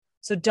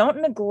So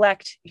don't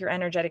neglect your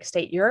energetic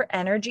state. Your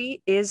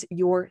energy is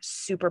your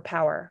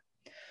superpower.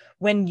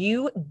 When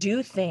you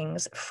do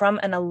things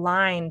from an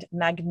aligned,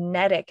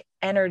 magnetic,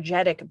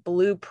 energetic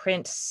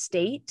blueprint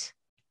state,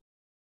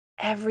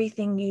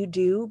 everything you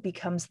do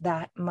becomes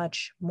that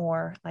much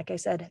more, like I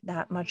said,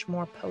 that much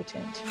more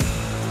potent.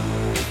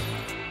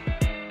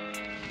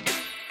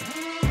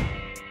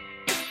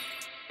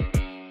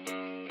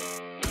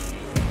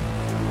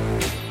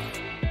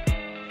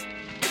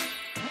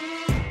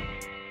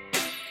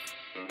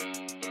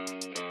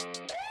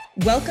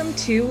 Welcome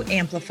to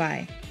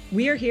Amplify.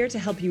 We are here to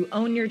help you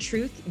own your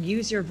truth,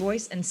 use your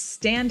voice, and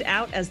stand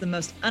out as the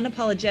most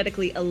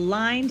unapologetically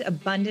aligned,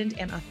 abundant,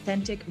 and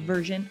authentic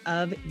version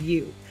of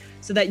you,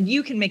 so that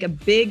you can make a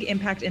big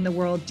impact in the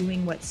world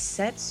doing what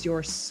sets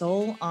your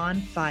soul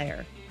on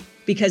fire.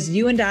 Because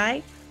you and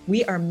I,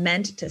 we are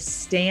meant to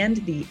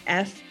stand the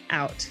F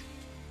out.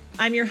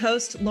 I'm your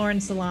host, Lauren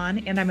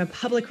Salon, and I'm a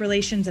public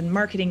relations and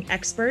marketing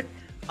expert,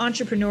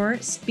 entrepreneur,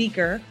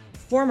 speaker,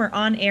 former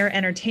on-air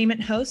entertainment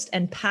host,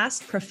 and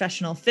past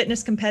professional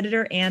fitness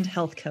competitor and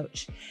health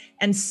coach.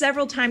 And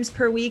several times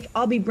per week,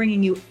 I'll be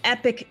bringing you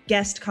epic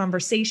guest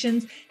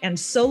conversations and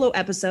solo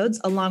episodes,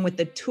 along with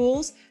the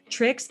tools,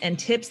 tricks, and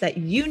tips that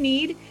you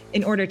need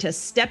in order to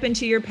step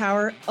into your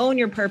power, own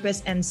your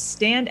purpose, and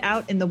stand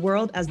out in the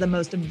world as the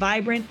most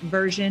vibrant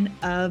version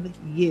of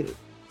you.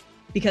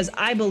 Because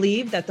I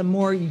believe that the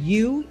more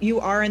you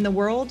are in the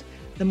world,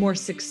 the more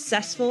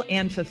successful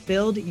and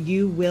fulfilled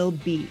you will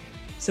be.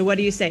 So what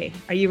do you say?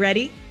 Are you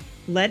ready?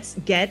 Let's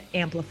get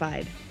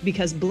amplified,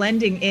 because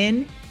blending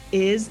in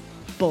is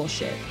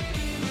bullshit.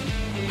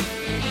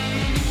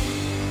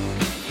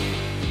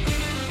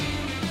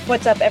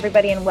 What's up,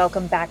 everybody, and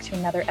welcome back to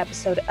another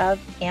episode of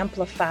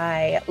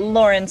Amplify.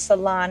 Lauren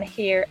Salon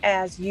here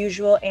as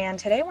usual, and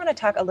today I want to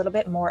talk a little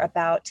bit more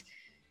about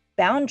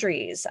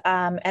boundaries,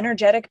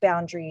 energetic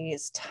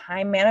boundaries,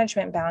 time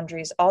management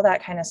boundaries, all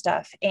that kind of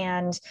stuff.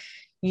 And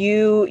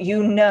you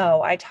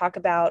know, I talk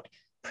about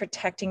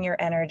protecting your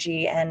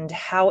energy and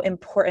how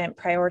important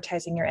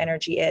prioritizing your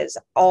energy is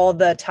all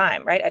the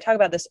time, right? I talk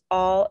about this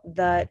all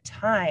the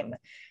time.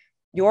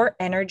 Your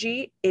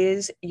energy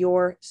is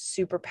your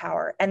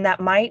superpower. And that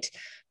might,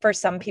 for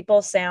some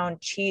people, sound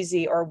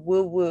cheesy or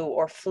woo-woo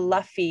or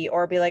fluffy,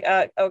 or be like,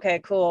 oh, okay,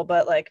 cool.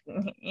 But like,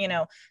 you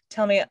know,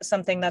 tell me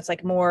something that's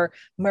like more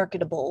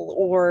marketable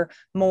or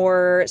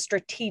more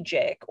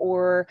strategic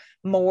or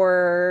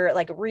more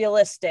like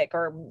realistic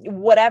or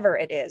whatever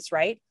it is,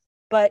 right?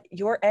 But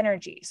your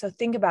energy. So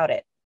think about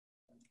it.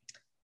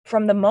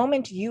 From the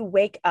moment you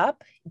wake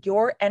up,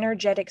 your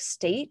energetic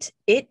state,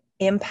 it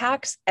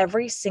impacts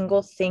every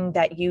single thing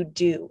that you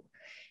do.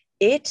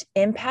 It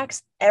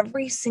impacts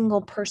every single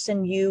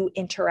person you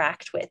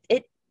interact with.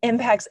 It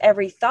impacts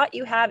every thought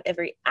you have,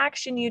 every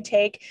action you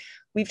take.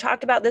 We've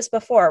talked about this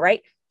before,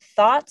 right?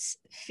 Thoughts,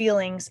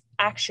 feelings,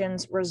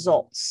 actions,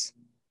 results.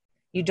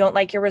 You don't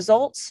like your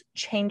results?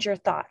 Change your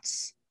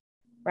thoughts,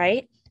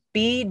 right?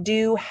 Be,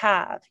 do,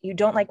 have. You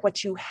don't like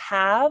what you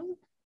have?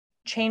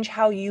 Change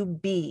how you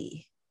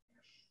be.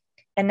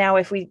 And now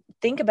if we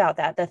think about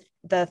that,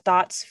 the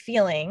thoughts,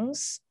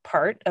 feelings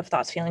part of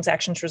thoughts, feelings,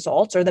 actions,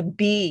 results, or the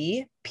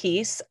be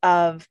piece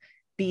of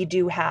be,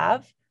 do,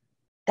 have,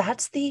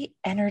 that's the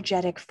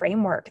energetic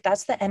framework.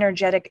 That's the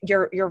energetic,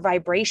 your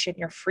vibration,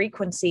 your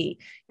frequency,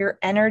 your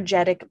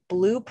energetic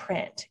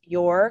blueprint,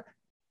 your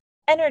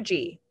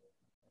energy.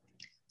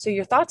 So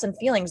your thoughts and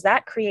feelings,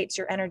 that creates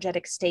your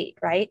energetic state,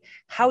 right?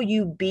 How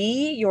you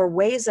be, your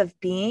ways of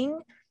being,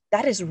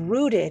 that is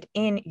rooted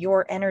in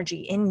your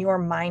energy, in your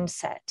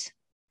mindset.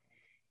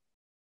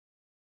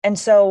 And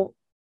so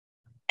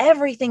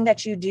everything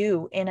that you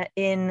do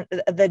in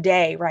the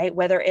day, right?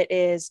 Whether it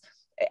is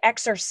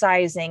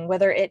exercising,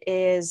 whether it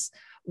is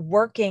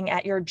working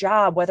at your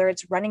job, whether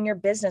it's running your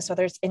business,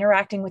 whether it's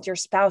interacting with your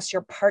spouse,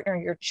 your partner,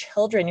 your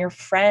children, your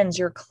friends,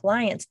 your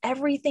clients,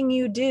 everything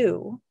you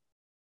do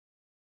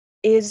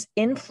is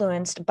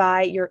influenced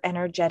by your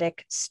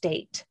energetic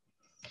state.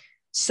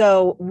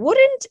 So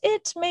wouldn't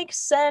it make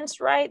sense,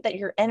 right, that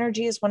your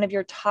energy is one of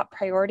your top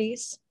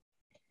priorities,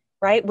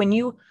 right? When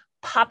you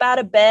pop out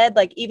of bed,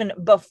 like even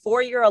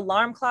before your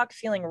alarm clock,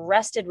 feeling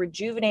rested,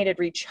 rejuvenated,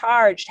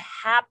 recharged,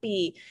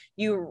 happy,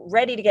 you're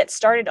ready to get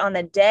started on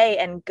the day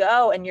and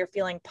go, and you're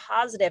feeling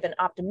positive and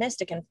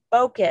optimistic and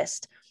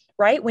focused,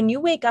 right? When you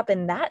wake up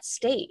in that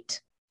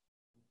state,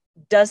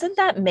 doesn't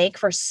that make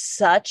for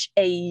such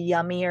a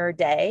yummier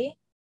day,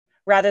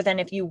 rather than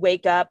if you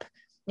wake up,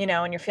 you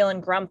know, and you're feeling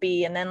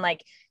grumpy, and then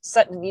like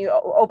suddenly you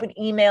open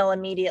email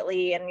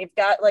immediately and you've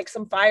got like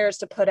some fires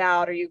to put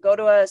out, or you go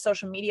to a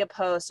social media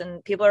post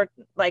and people are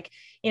like,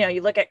 you know,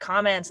 you look at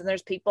comments and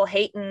there's people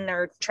hating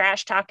or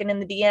trash talking in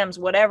the DMs,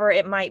 whatever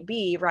it might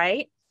be,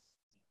 right?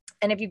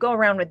 And if you go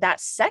around with that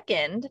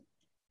second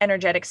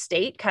energetic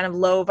state, kind of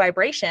low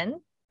vibration,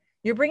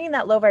 you're bringing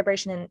that low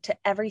vibration into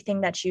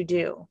everything that you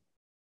do.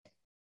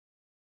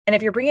 And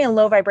if you're bringing a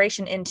low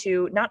vibration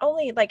into not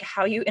only like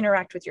how you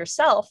interact with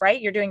yourself, right?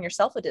 You're doing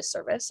yourself a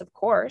disservice, of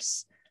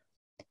course.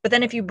 But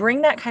then if you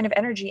bring that kind of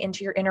energy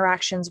into your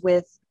interactions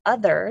with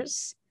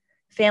others,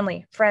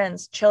 family,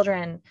 friends,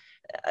 children,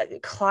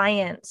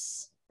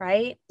 clients,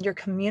 right? Your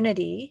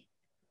community,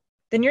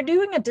 then you're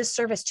doing a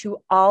disservice to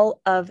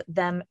all of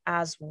them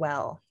as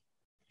well.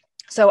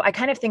 So I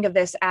kind of think of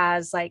this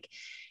as like,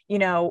 you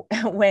know,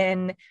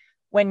 when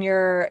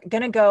you're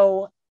going to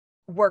go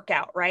work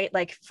out, right?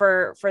 Like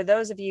for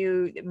those of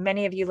you,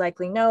 many of you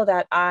likely know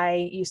that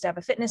I used to have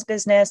a fitness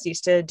business,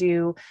 used to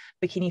do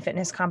bikini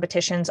fitness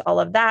competitions, all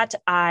of that.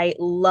 I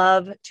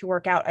love to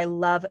work out. I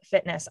love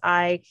fitness.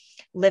 I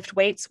lift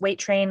weights, weight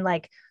train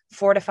like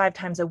 4 to 5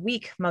 times a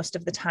week most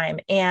of the time.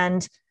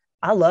 And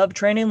I love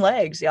training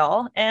legs,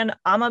 y'all. And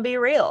I'm gonna be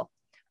real.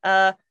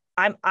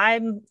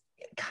 I'm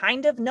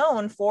kind of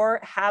known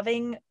for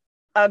having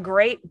a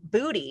great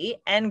booty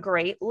and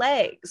great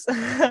legs.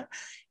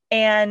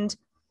 And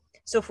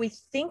so if we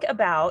think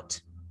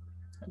about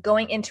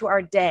going into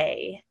our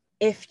day,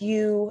 if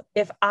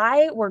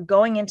I were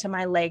going into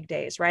my leg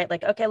days, right?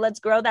 Like, okay, let's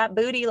grow that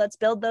booty, let's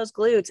build those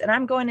glutes. And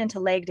I'm going into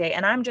leg day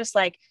and I'm just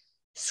like,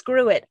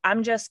 screw it.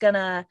 I'm just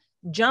gonna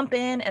jump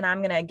in and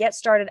I'm gonna get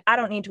started. I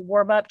don't need to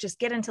warm up, just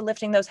get into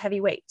lifting those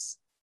heavy weights.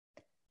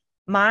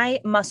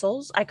 My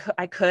muscles, I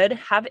could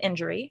have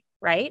injury,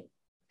 right?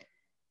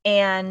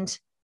 And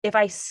if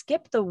I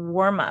skip the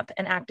warm up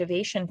and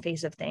activation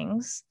phase of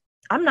things,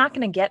 I'm not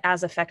going to get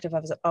as effective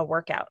as a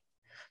workout.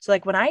 So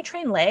like when I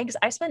train legs,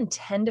 I spend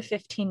 10 to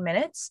 15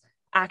 minutes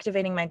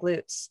activating my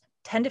glutes,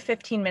 10 to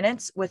 15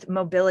 minutes with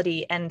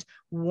mobility and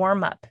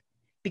warm up,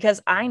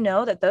 because I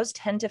know that those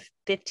 10 to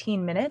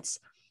 15 minutes,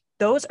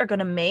 those are going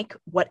to make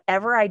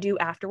whatever I do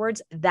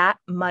afterwards that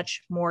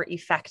much more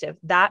effective,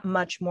 that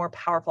much more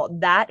powerful,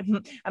 that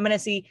I'm going to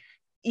see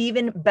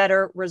even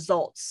better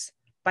results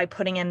by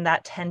putting in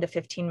that 10 to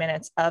 15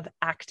 minutes of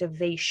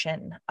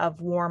activation,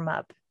 of warm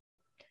up,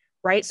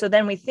 right? So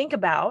then we think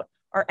about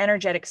our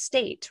energetic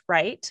state,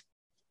 right?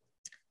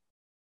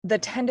 The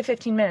 10 to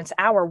 15 minutes,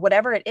 hour,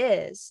 whatever it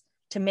is,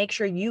 to make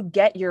sure you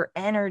get your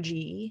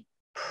energy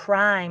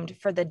primed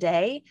for the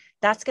day,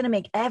 that's going to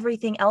make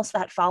everything else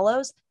that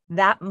follows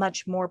that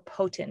much more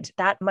potent,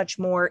 that much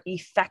more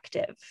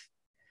effective.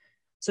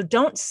 So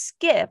don't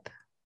skip,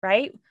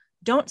 right?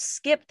 Don't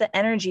skip the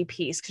energy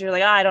piece because you're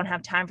like, oh, I don't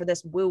have time for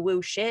this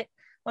woo-woo shit.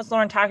 What's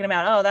Lauren talking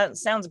about? Oh, that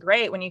sounds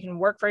great when you can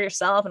work for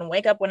yourself and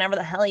wake up whenever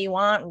the hell you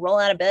want and roll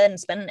out of bed and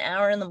spend an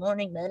hour in the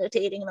morning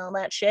meditating and all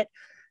that shit.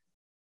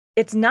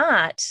 It's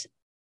not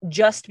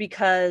just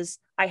because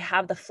I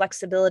have the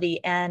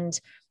flexibility and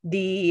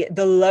the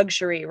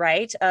luxury,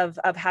 right, of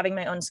having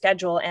my own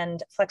schedule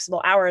and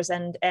flexible hours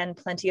and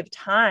plenty of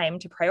time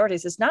to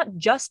prioritize. It's not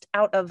just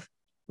out of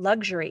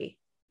luxury.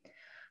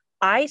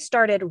 I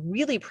started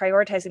really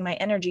prioritizing my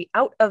energy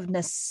out of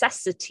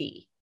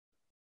necessity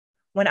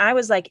when I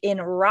was like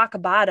in rock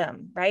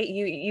bottom, right?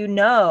 You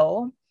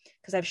know,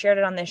 because I've shared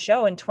it on this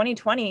show in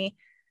 2020.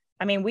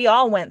 I mean, we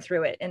all went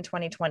through it in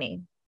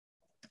 2020.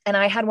 And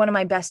I had one of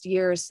my best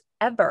years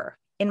ever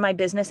in my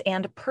business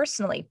and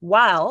personally,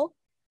 while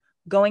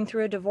going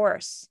through a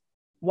divorce,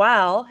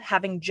 while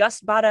having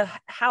just bought a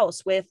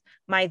house with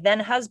my then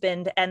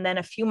husband, and then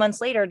a few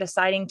months later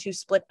deciding to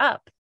split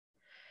up,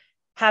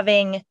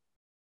 having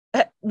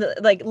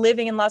like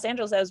living in Los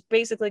Angeles, I was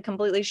basically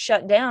completely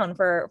shut down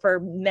for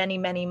many,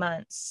 many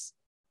months,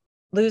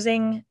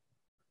 losing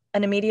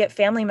an immediate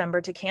family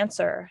member to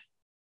cancer,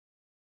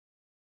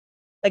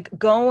 like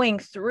going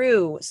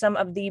through some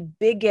of the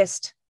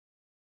biggest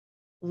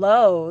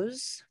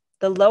lows,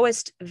 the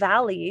lowest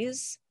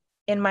valleys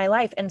in my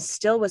life, and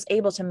still was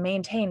able to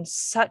maintain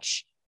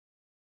such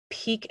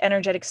peak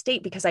energetic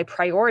state because I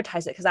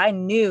prioritized it, because I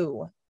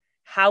knew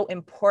how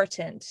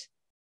important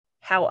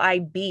how I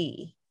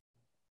be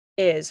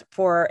is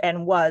for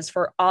and was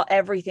for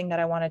everything that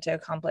I wanted to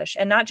accomplish,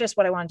 and not just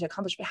what I wanted to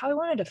accomplish, but how I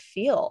wanted to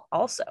feel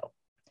also.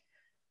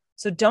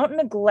 So don't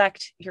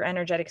neglect your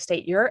energetic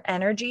state. Your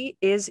energy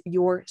is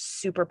your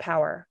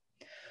superpower.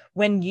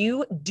 When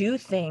you do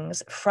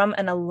things from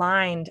an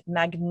aligned,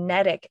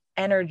 magnetic,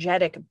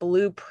 energetic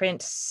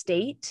blueprint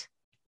state,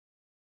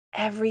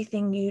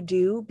 everything you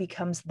do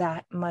becomes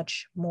that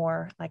much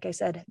more, like I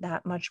said,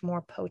 that much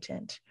more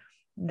potent,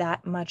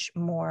 that much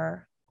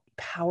more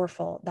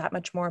powerful, that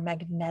much more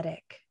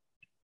magnetic.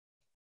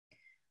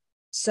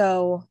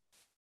 So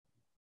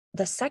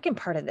the second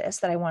part of this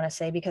that I want to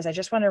say, because I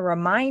just want to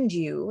remind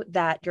you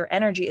that your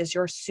energy is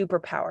your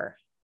superpower,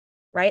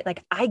 right?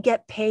 Like I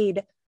get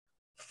paid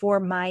for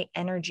my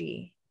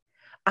energy.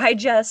 I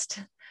just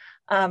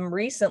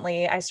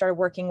recently, I started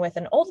working with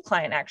an old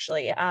client,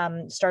 actually,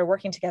 started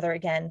working together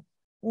again,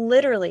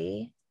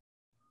 literally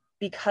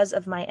because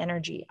of my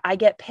energy. I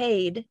get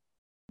paid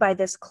by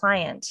this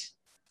client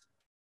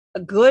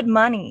good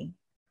money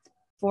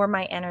for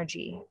my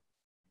energy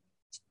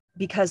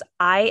because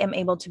I am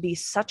able to be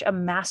such a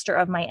master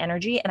of my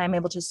energy, and I'm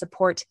able to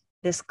support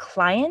this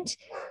client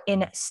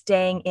in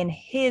staying in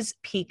his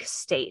peak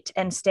state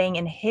and staying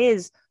in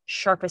his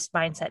sharpest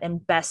mindset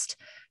and best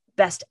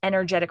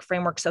energetic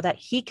framework so that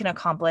he can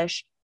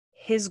accomplish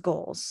his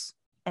goals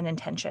and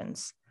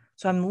intentions.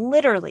 So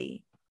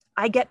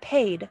I get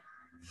paid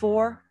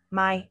for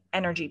my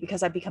energy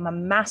because I've become a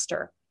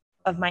master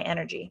of my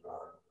energy.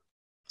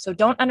 So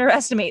don't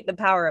underestimate the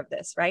power of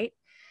this, right?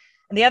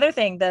 And the other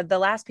thing, the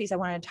last piece I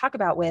wanted to talk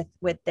about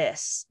with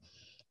this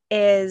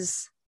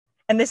is,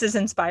 and this is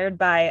inspired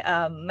by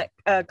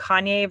a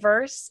Kanye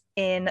verse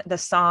in the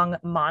song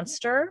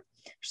Monster,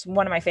 which is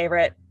one of my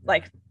favorite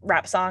like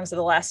rap songs of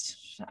the last,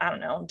 I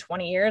don't know,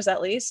 20 years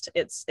at least.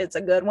 It's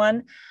a good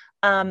one.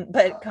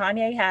 But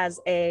Kanye has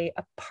a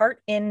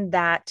part in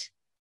that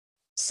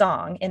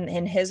song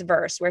in his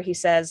verse where he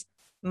says,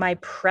 "My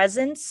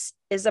presence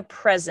is a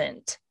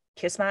present.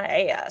 Kiss my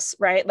ass,"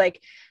 right?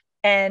 Like,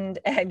 and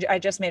I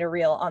just made a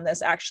reel on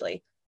this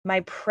actually.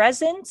 My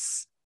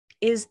presence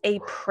is a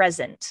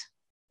present.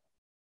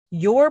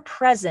 Your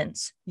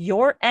presence,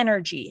 your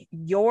energy,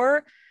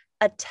 your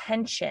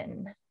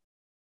attention,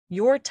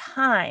 your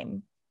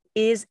time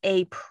is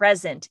a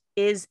present,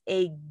 is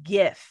a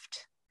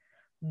gift.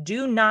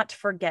 Do not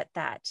forget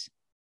that.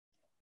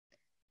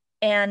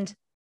 And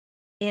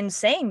in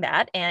saying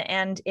that,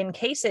 and in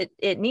case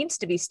it needs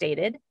to be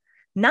stated,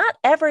 not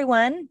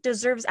everyone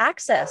deserves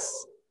access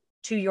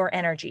to your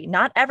energy.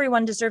 Not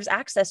everyone deserves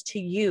access to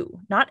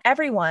you. Not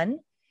everyone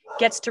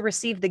gets to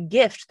receive the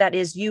gift that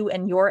is you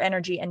and your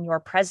energy and your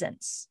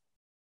presence.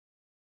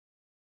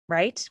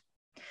 Right?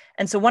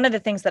 And so one of the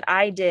things that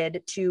I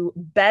did to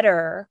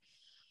better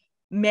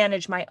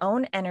manage my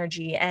own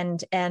energy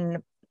and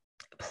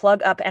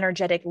plug up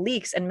energetic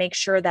leaks and make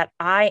sure that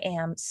I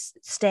am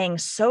staying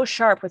so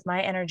sharp with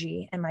my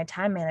energy and my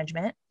time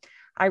management,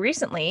 I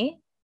recently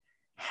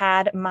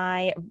had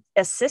my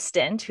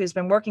assistant who's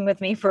been working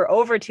with me for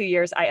over 2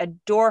 years. I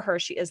adore her.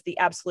 She is the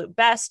absolute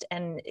best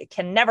and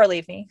can never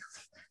leave me.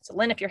 So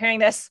Lynn, if you're hearing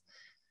this,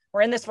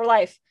 we're in this for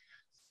life.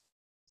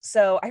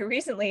 So I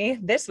recently,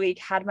 this week,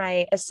 had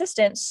my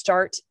assistant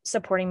start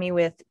supporting me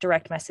with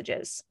direct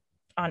messages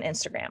on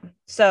Instagram.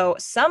 So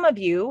some of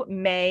you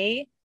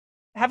may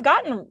have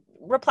gotten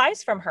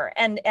replies from her.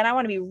 And I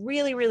want to be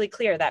really, really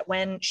clear that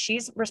when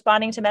she's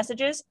responding to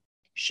messages,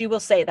 she will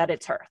say that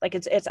it's her. Like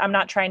it's, I'm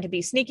not trying to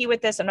be sneaky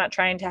with this. I'm not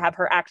trying to have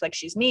her act like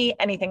she's me,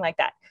 anything like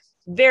that.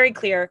 Very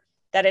clear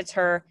that it's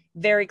her,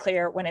 very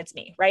clear when it's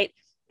me, right?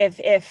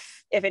 If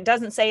it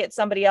doesn't say it's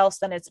somebody else,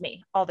 then it's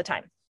me all the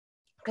time.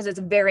 Because it's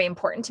very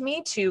important to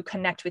me to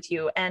connect with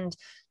you and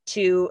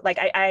to like,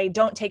 I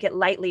don't take it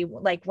lightly.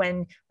 Like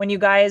when you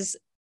guys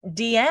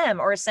DM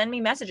or send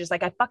me messages,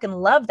 like I fucking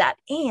love that.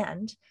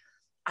 And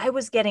I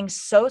was getting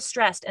so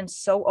stressed and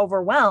so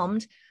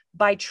overwhelmed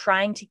by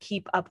trying to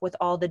keep up with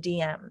all the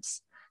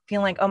DMs,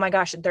 feeling like, oh my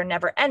gosh, they're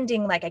never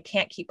ending. Like I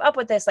can't keep up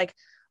with this. Like,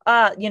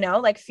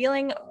 like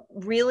feeling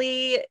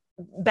really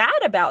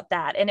bad about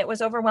that. And it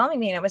was overwhelming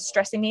me and it was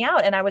stressing me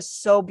out. And I was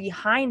so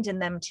behind in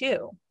them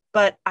too.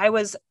 But I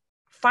was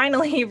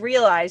finally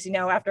realized,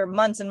 after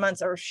months and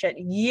months or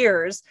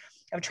years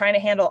of trying to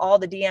handle all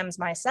the DMs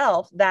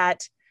myself,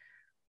 that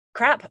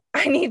crap,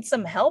 I need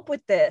some help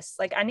with this.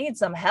 Like I need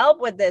some help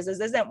with this. This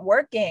isn't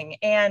working.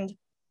 And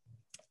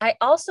I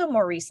also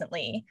more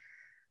recently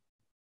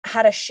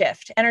had a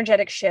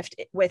energetic shift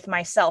with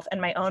myself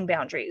and my own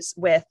boundaries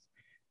with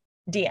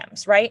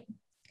DMs, right?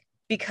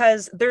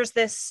 Because there's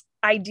this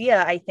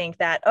idea, I think,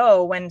 that,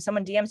 when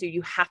someone DMs you,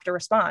 you have to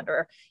respond,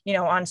 or,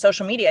 on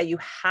social media, you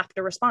have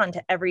to respond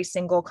to every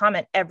single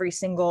comment, every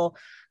single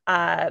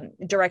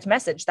direct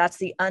message. That's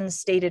the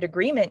unstated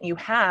agreement you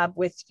have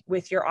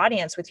with your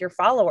audience, with your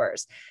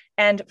followers.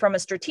 And from a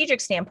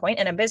strategic standpoint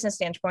and a business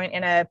standpoint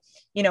and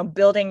a,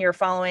 building your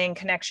following,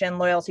 connection,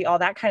 loyalty, all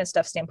that kind of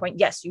stuff standpoint,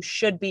 yes, you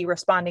should be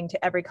responding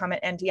to every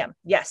comment and DM.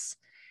 Yes.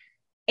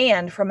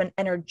 And from an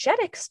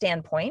energetic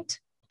standpoint,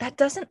 that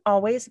doesn't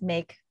always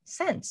make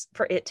sense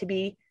for it to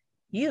be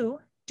you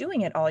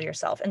doing it all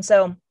yourself. And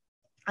so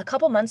a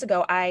couple months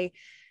ago, I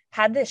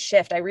had this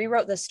shift. I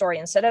rewrote this story.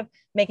 Instead of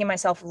making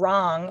myself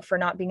wrong for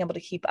not being able to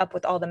keep up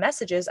with all the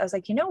messages, I was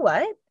like, you know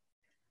what?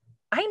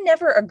 I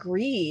never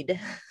agreed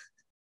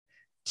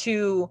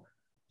to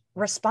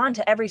respond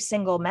to every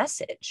single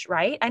message,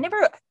 right?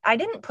 I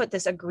didn't put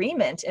this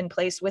agreement in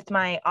place with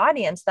my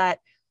audience that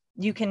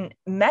you can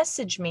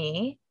message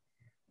me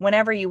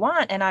whenever you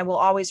want and I will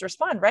always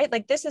respond, right?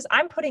 Like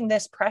I'm putting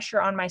this pressure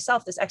on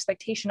myself, this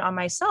expectation on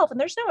myself, and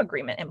there's no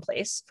agreement in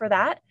place for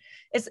that.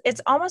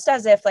 It's almost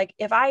as if, like,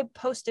 if I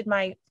posted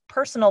my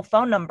personal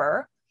phone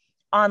number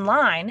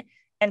online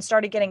and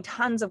started getting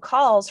tons of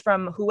calls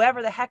from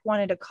whoever the heck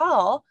wanted to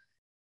call,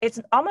 it's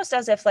almost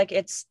as if like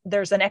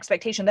there's an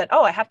expectation that,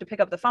 I have to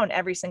pick up the phone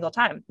every single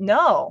time.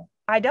 No,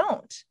 I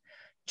don't.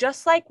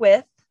 Just like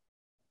with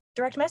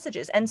direct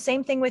messages, and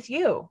same thing with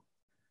you,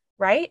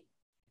 right?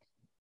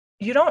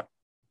 You don't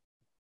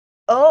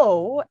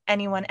owe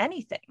anyone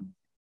anything.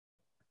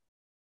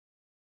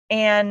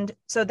 And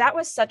so that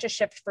was such a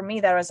shift for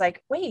me that I was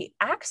like, wait,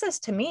 access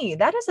to me,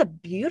 that is a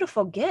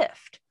beautiful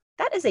gift.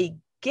 That is a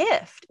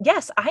gift.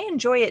 Yes, I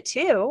enjoy it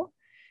too.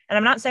 And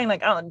I'm not saying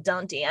like,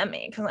 don't DM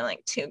me because I'm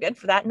like too good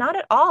for that. Not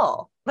at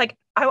all. Like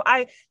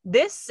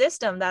this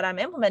system that I'm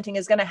implementing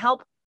is going to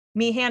help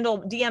me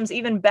handle DMs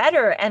even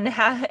better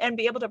and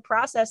be able to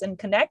process and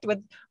connect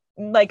with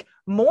like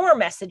more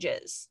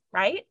messages,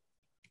 right?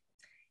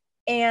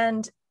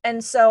 And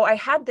so I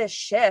had this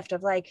shift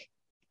of like,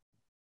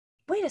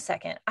 wait a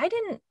second,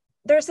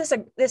 there's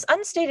this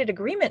unstated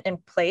agreement in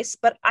place,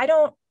 but I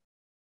don't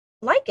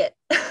like it.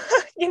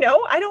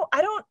 I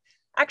don't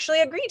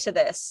actually agree to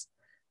this.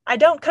 I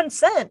don't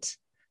consent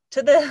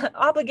to the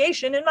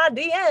obligation in my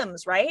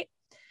DMs, right?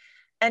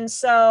 And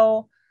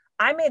so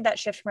I made that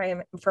shift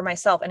for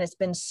myself, and it's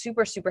been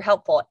super, super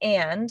helpful,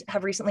 and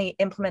have recently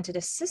implemented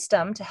a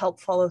system to help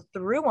follow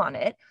through on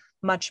it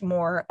much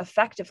more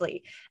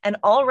effectively. And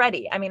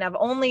already, I mean, I've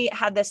only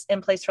had this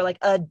in place for like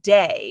a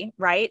day,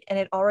 right? And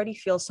it already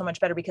feels so much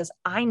better because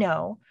I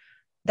know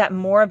that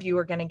more of you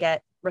are going to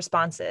get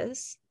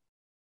responses.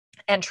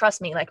 And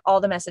trust me, like all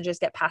the messages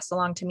get passed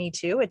along to me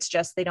too. It's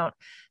just, they don't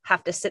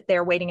have to sit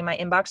there waiting in my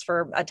inbox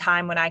for a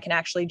time when I can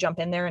actually jump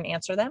in there and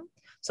answer them.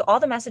 So all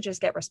the messages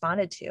get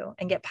responded to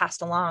and get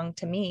passed along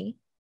to me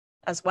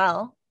as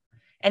well.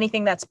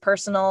 Anything that's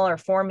personal or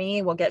for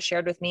me will get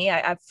shared with me.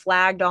 I've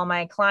flagged all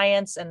my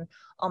clients and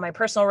all my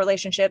personal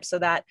relationships so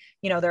that,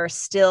 there are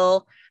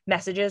still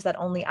messages that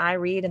only I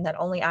read and that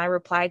only I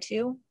reply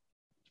to.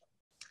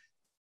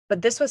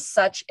 But this was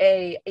such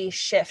a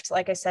shift,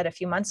 like I said, a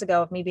few months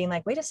ago, of me being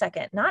like, wait a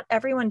second, not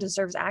everyone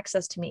deserves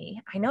access to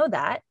me. I know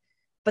that,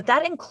 but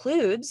that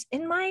includes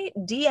in my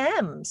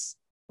DMs,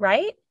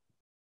 right?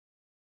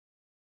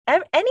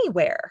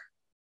 Anywhere.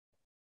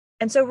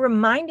 And so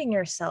reminding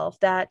yourself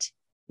that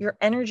your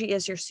energy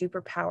is your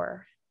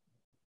superpower.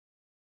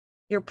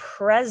 Your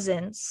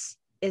presence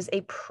is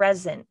a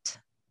present.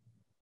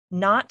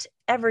 Not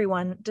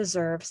everyone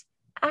deserves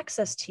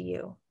access to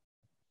you.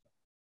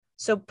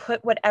 So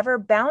put whatever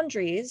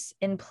boundaries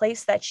in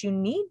place that you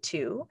need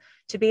to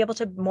be able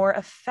to more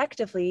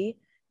effectively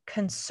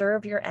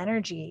conserve your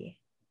energy,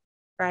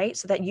 right?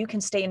 So that you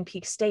can stay in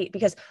peak state.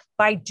 Because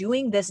by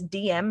doing this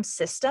DM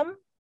system,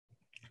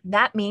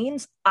 that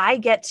means I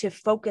get to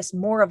focus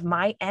more of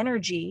my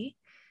energy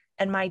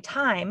and my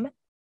time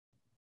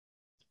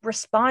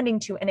responding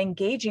to and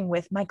engaging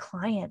with my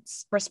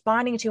clients,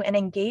 responding to and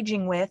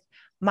engaging with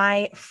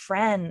my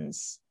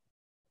friends,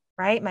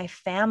 right? My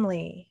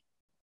family.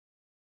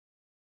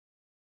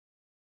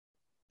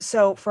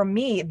 So for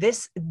me,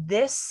 this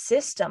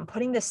system,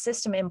 putting this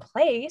system in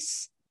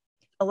place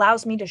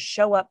allows me to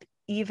show up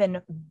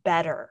even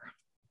better,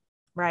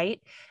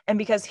 right? And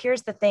because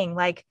here's the thing,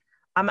 like,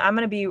 I'm going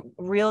to be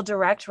real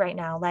direct right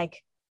now.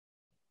 Like,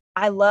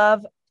 I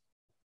love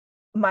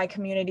my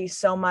community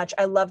so much.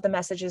 I love the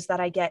messages that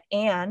I get,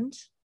 and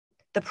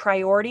the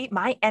priority,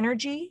 my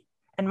energy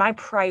and my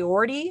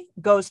priority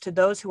goes to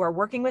those who are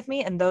working with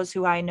me and those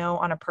who I know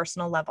on a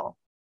personal level,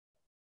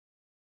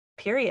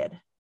 period.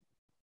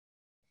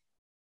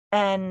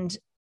 And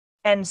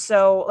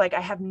so like, I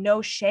have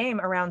no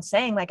shame around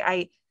saying like,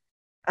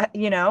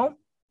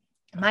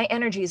 my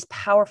energy is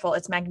powerful.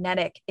 It's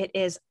magnetic. It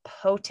is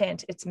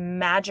potent. It's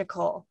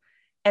magical.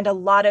 And a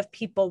lot of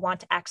people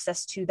want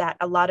access to that.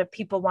 A lot of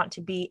people want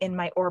to be in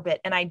my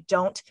orbit. And I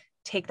don't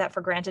take that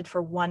for granted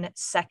for 1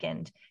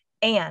 second.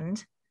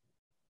 And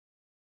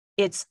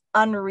it's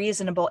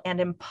unreasonable and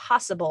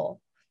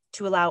impossible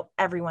to allow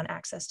everyone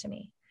access to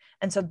me.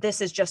 And so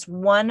this is just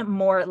one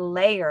more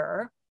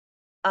layer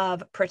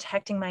of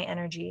protecting my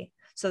energy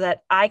so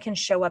that I can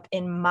show up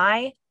in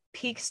my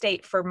peak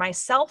state for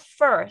myself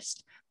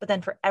first, but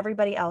then for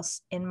everybody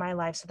else in my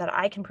life, so that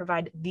I can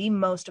provide the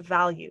most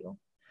value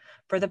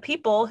for the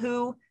people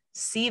who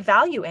see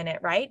value in it,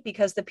 right?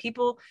 Because the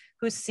people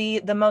who see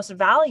the most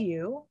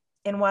value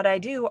in what I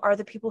do are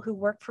the people who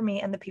work for me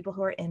and the people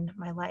who are in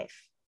my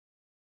life.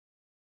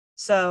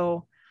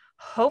 So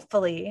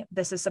hopefully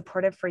this is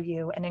supportive for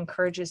you and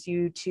encourages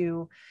you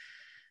to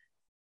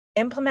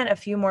implement a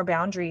few more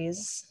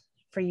boundaries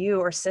for you,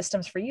 or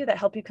systems for you, that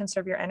help you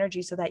conserve your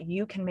energy so that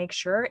you can make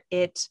sure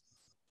it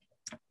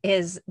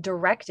is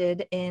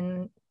directed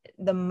in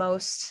the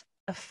most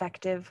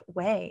effective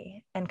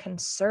way and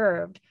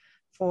conserved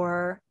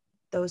for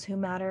those who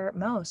matter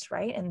most,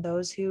 right? And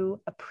those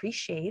who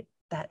appreciate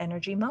that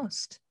energy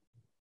most.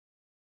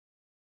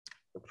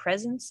 Your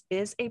presence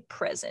is a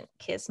present.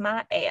 Kiss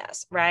my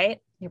ass, right?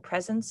 Your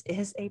presence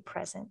is a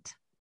present.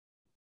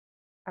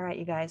 All right,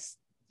 you guys,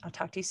 I'll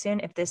talk to you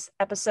soon. If this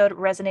episode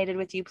resonated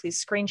with you,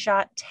 please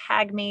screenshot,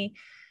 tag me,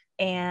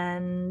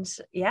 and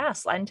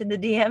slide into the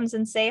DMs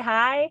and say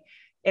hi.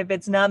 If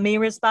it's not me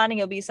responding,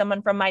 it'll be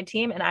someone from my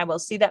team, and I will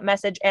see that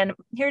message. And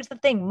here's the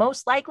thing,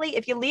 most likely,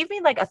 if you leave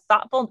me like a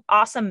thoughtful,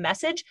 awesome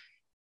message,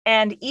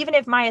 and even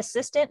if my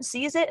assistant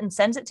sees it and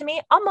sends it to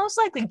me, I'll most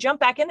likely jump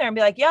back in there and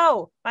be like,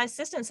 yo, my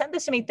assistant sent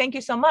this to me. Thank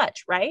you so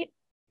much, right?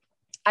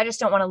 I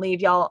just don't want to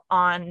leave y'all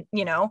on,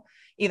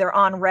 either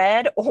on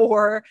red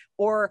or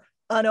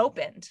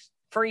unopened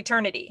for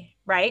eternity,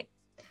 right?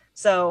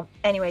 So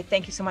anyway,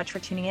 thank you so much for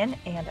tuning in,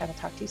 and I will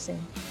talk to you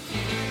soon.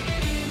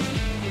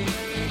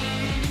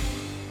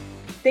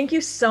 Thank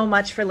you so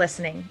much for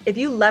listening. If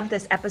you loved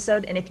this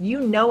episode, and if you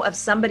know of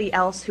somebody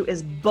else who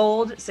is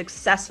bold,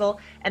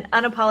 successful, and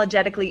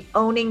unapologetically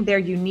owning their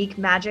unique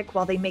magic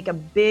while they make a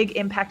big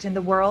impact in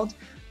the world,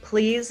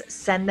 please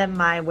send them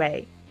my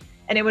way.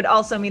 And it would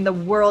also mean the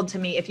world to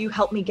me if you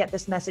help me get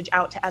this message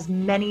out to as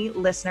many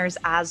listeners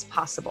as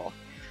possible.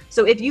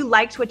 So if you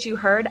liked what you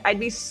heard, I'd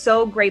be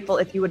so grateful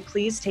if you would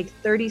please take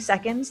 30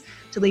 seconds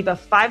to leave a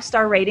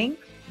 5-star rating,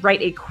 write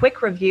a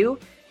quick review,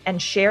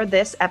 and share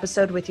this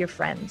episode with your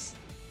friends.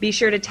 Be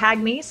sure to tag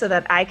me so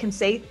that I can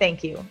say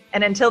thank you.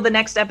 And until the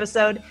next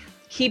episode,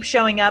 keep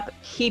showing up,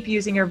 keep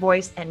using your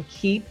voice, and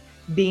keep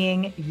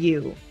being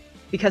you,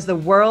 because the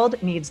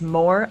world needs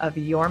more of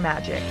your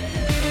magic.